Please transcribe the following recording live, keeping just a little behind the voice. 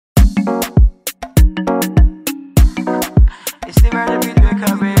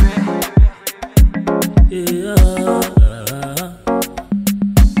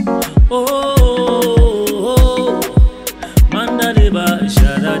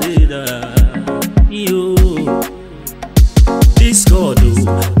This God,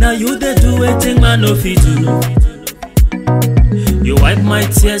 now you they do a thing man no fit do. You wipe my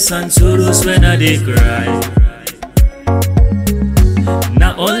tears and sorrows when I dey cry.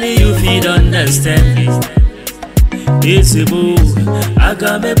 Now only you feed understand me. It's a boo, I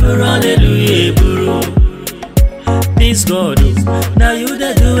got me for hallelujah, bro. This God, now you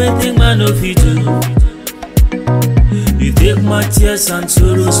they do a thing man no fit do. You take my tears and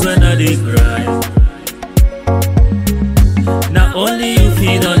sorrows when I dey cry. Now only you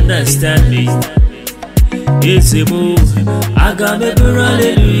feel understand me. It's a move, I got me for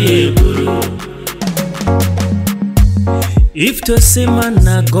hallelujah, bro. If to say man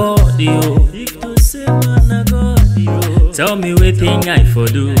a God, yo. Tell me what thing I for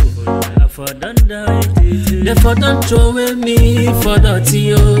do. They for don't throw away me for dirty,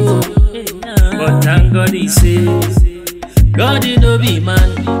 yo. But thank God he says, God he no be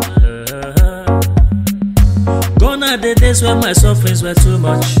man. Gone are the days when my sufferings were too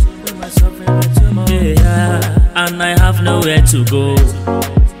much. Yeah, and I have nowhere to go.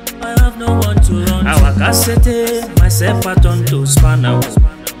 I have no one to run. I waka sete myself out on to span out.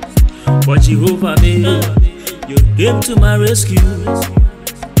 But Jehovah me, you came to my rescue.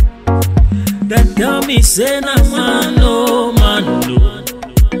 Then tell me say na man no man no.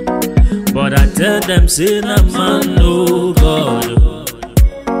 But I tell them say na man no God.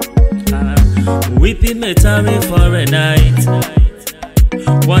 Weeping me tarry for a night.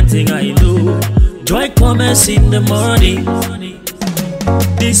 One thing I know, joy comes in the morning.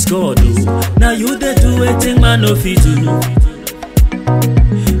 This God, now you they do a thing man no fit do.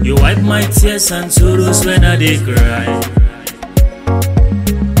 You wipe my tears and sorrows when I dey cry.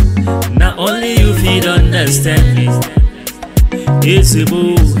 Now only you feel understand me. It's a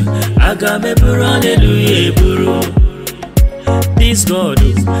boo, I got me for hallelujah, bro. This God,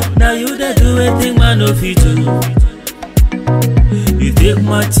 now you they do a thing man no fit do. You take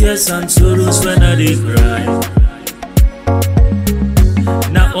my tears and sorrows when I dey cry.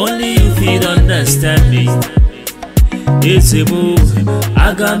 Now only you feel understand me. It's a boo,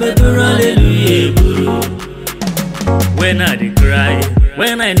 I got me for hallelujah, bro. When I dey cry,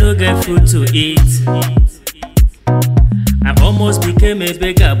 when I no get food to eat, I almost became a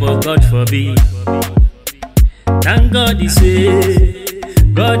beggar, but God forbid. Thank God he say,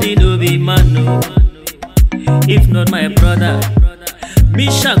 God he no be man no. If not my brother, me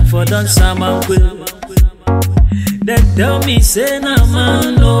shock for done some uncle. Then tell me say na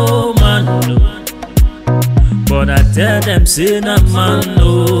man no man no. But I tell them say na man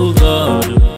no